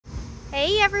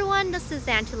Hey everyone, this is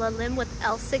Angela Lim with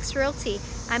L6 Realty.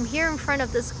 I'm here in front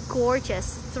of this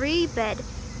gorgeous 3-bed,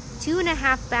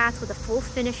 2.5 bath with a full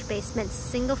finished basement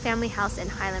single family house in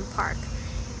Highland Park.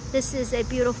 This is a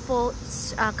beautiful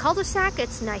cul-de-sac.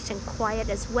 It's nice and quiet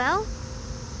as well.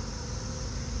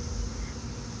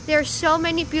 There are so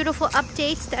many beautiful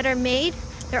updates that are made.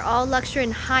 They're all luxury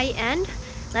and high-end.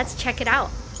 Let's check it out.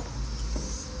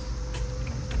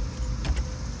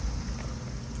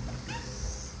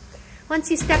 Once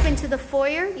you step into the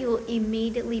foyer, you will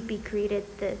immediately be greeted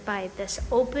by this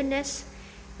openness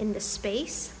in the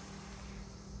space.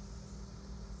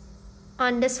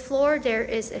 On this floor, there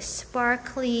is a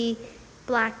sparkly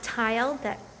black tile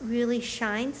that really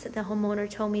shines. The homeowner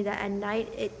told me that at night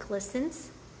it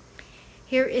glistens.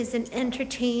 Here is an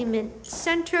entertainment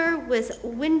center with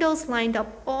windows lined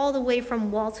up all the way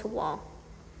from wall to wall.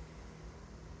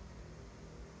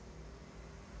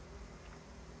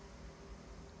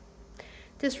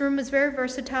 This room is very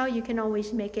versatile. You can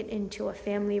always make it into a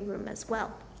family room as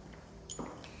well.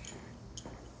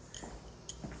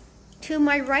 To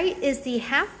my right is the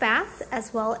half bath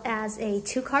as well as a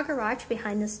 2-car garage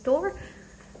behind this door.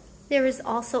 There is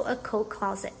also a coat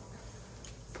closet.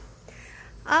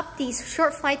 Up these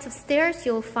short flights of stairs,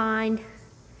 you'll find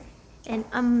an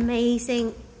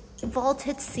amazing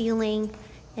vaulted ceiling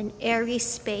and airy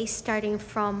space starting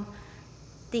from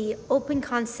the open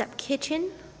concept kitchen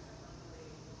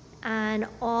and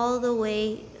all the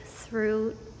way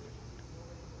through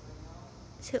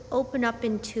to open up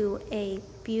into a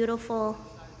beautiful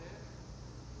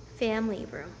family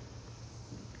room.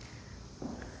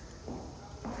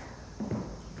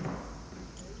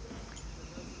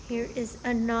 Here is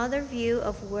another view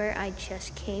of where I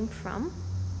just came from.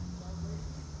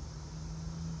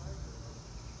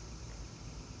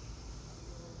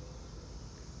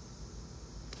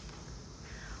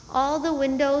 All the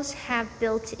windows have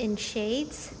built-in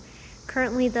shades.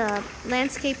 Currently the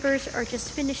landscapers are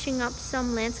just finishing up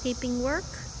some landscaping work,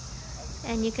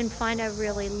 and you can find a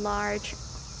really large,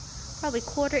 probably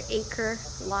 1/4 acre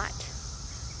lot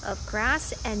of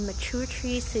grass and mature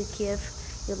trees to give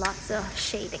you lots of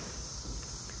shading.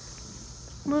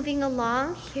 Moving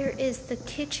along, here is the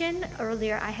kitchen.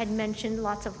 Earlier I had mentioned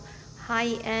lots of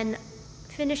high-end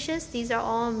finishes. These are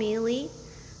all Miele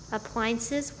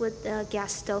appliances with the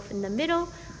gas stove in the middle.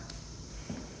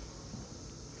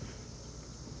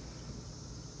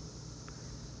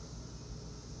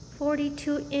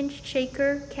 "42-inch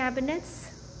shaker cabinets,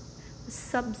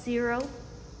 sub-zero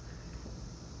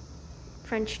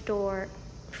French door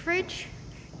fridge.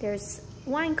 There's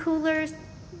wine coolers,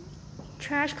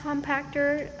 trash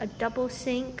compactor, a double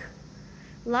sink,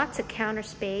 lots of counter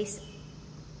space,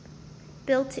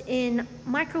 built-in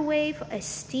microwave, a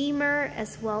steamer,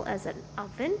 as well as an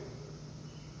oven.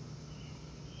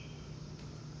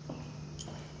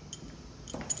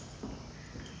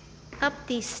 Up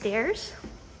these stairs,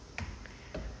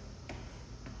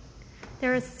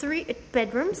 there are 3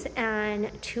 bedrooms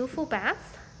and 2 full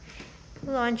baths.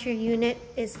 The laundry unit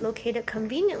is located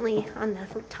conveniently on the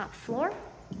top floor.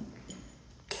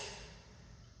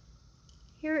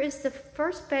 Here is the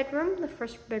first bedroom. The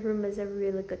first bedroom is a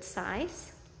really good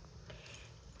size.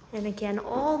 And again,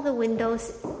 all the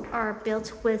windows are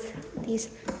built with these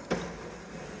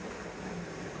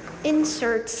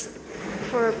inserts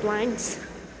for blinds.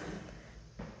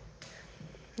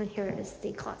 And here is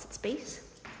the closet space.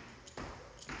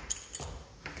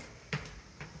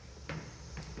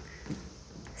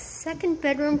 Second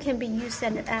bedroom can be used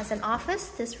as an office.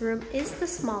 This room is the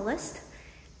smallest,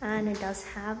 and it does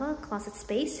have a closet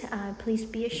space. Please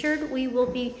be assured we will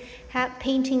be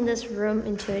painting this room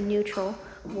into a neutral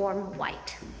warm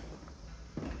white.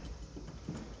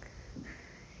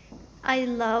 I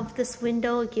love this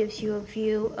window. It gives you a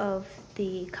view of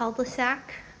the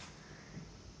cul-de-sac.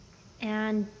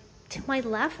 And to my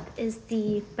left is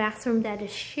the bathroom that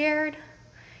is shared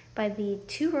by the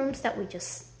 2 rooms that we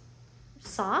just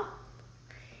saw.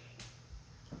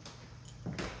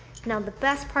 Now the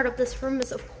best part of this room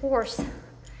is of course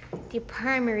the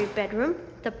primary bedroom.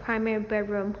 The primary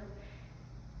bedroom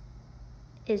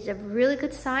is a really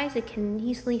good size. It can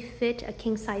easily fit a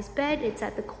king-size bed. It's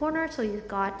at the corner, so you've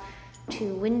got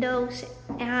 2 windows.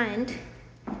 And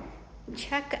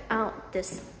check out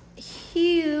this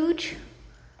huge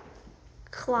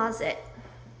closet.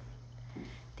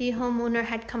 The homeowner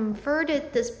had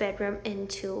converted this bedroom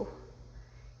into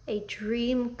a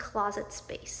dream closet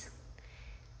space.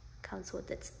 Comes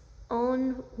with its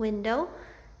own window,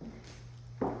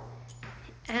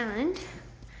 and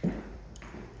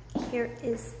here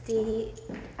is the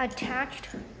attached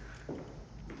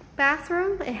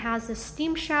bathroom. It has a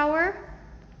steam shower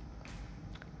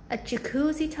a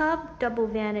jacuzzi tub, double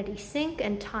vanity sink,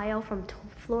 and tile from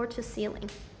floor to ceiling.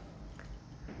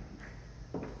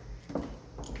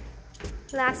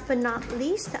 Last but not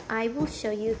least, I will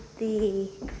show you the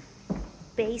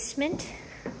basement.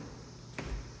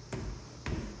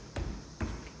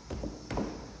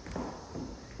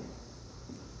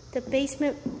 The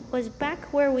basement was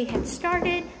back where we had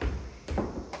started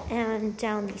and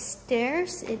down these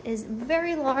stairs. It is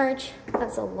very large,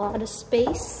 has a lot of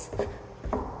space.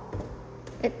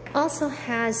 It also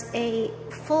has a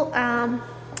full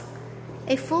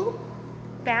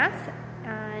bath,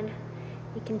 and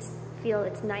you can feel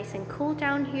it's nice and cool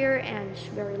down here, and it's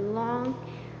very long.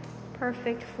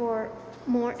 Perfect for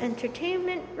more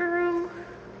entertainment room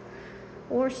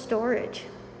or storage.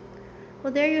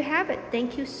 Well, there you have it.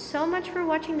 Thank you so much for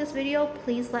watching this video.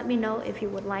 Please let me know if you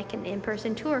would like an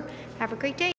in-person tour. Have a great day.